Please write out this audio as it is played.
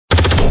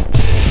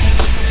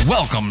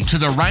Welcome to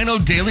the Rhino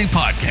Daily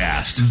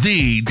Podcast,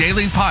 the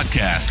daily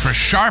podcast for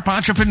sharp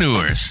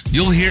entrepreneurs.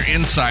 You'll hear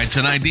insights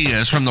and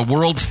ideas from the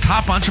world's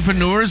top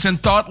entrepreneurs and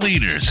thought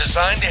leaders,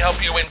 designed to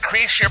help you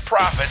increase your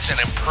profits and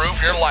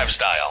improve your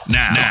lifestyle.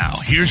 Now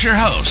here's your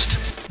host,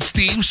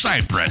 Steve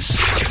Cypress.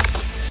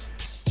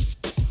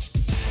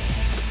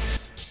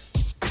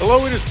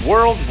 Hello, it is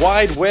World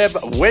Wide Web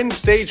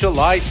Wednesday,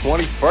 July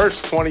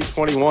 21st,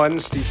 2021.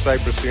 Steve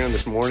Cypress here, and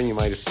this morning you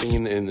might have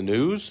seen in the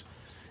news.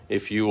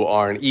 If you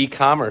are an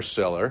e-commerce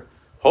seller,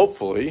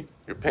 hopefully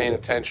you're paying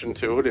attention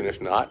to it, and if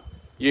not,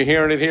 you're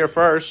hearing it here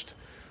first.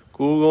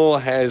 Google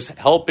has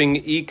helping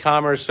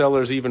e-commerce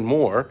sellers even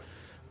more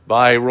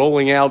by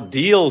rolling out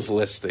deals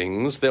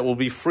listings that will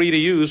be free to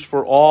use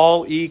for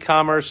all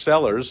e-commerce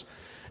sellers,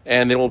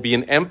 and there will be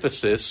an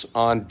emphasis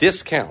on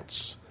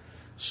discounts.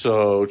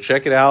 So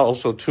check it out.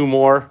 Also, two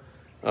more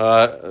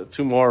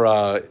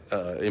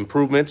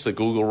improvements that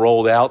Google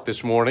rolled out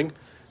this morning,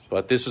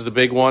 but this is the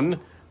big one.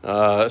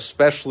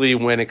 Especially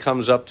when it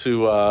comes up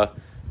to,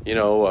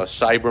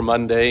 Cyber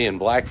Monday and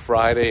Black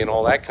Friday and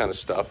all that kind of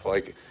stuff.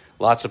 Like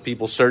lots of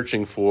people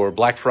searching for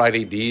Black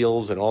Friday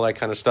deals and all that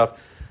kind of stuff.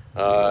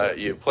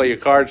 You play your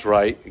cards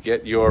right.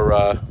 Get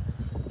your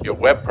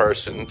web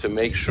person to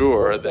make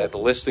sure that the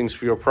listings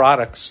for your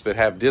products that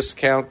have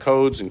discount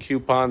codes and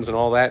coupons and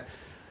all that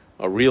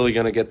are really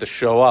going to get to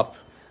show up,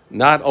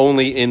 not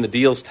only in the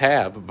Deals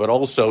tab, but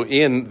also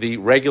in the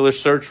regular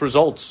search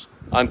results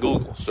on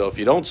Google. So if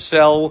you don't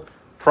sell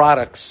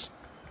products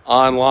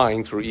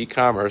online through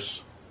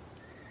e-commerce,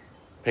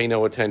 pay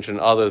no attention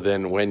other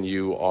than when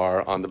you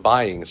are on the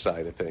buying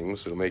side of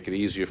things. It'll make it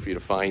easier for you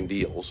to find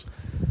deals.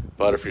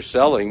 But if you're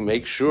selling,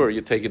 make sure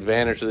you take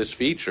advantage of this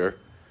feature,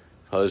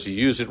 because you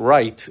use it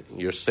right,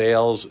 your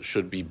sales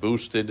should be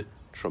boosted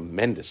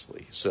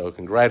tremendously. So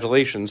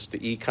congratulations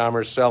to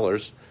e-commerce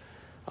sellers.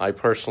 I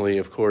personally,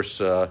 of course,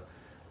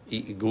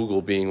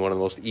 Google being one of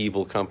the most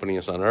evil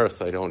companies on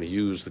earth, I don't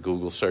use the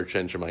Google search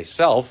engine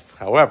myself.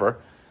 However,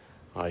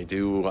 I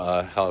do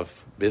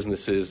have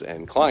businesses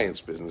and clients'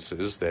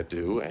 businesses that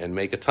do and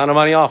make a ton of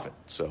money off it.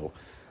 So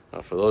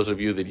for those of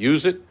you that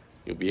use it,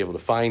 you'll be able to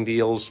find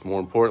deals. More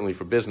importantly,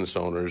 for business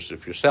owners,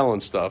 if you're selling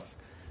stuff,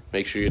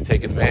 make sure you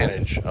take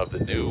advantage of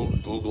the new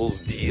Google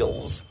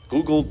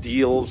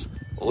Deals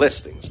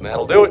listings. And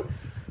that'll do it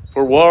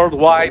for World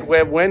Wide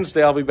Web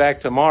Wednesday. I'll be back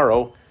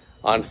tomorrow.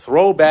 On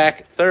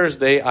Throwback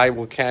Thursday, I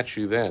will catch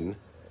you then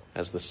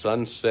as the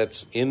sun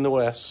sets in the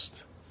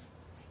west.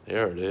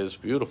 There it is.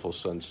 Beautiful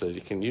sunset.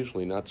 You can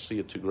usually not see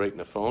it too great in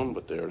the phone,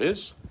 but there it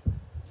is.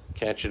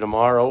 Catch you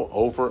tomorrow.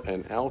 Over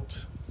and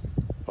out.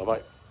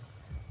 Bye-bye.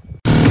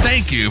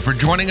 Thank you for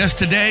joining us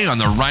today on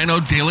the Rhino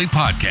Daily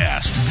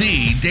Podcast,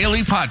 the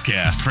daily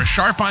podcast for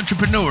sharp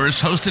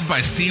entrepreneurs, hosted by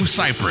Steve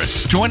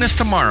Cypress. Join us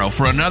tomorrow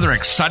for another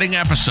exciting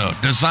episode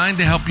designed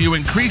to help you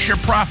increase your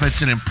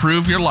profits and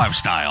improve your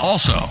lifestyle.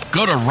 Also,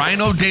 go to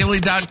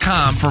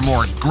rhinodaily.com for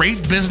more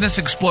great business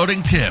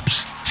exploding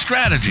tips,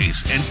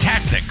 strategies, and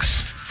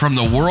tactics from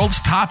the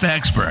world's top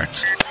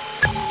experts.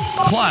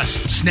 Plus,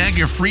 snag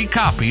your free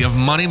copy of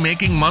Money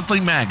Making Monthly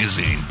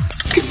magazine.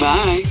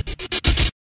 Goodbye.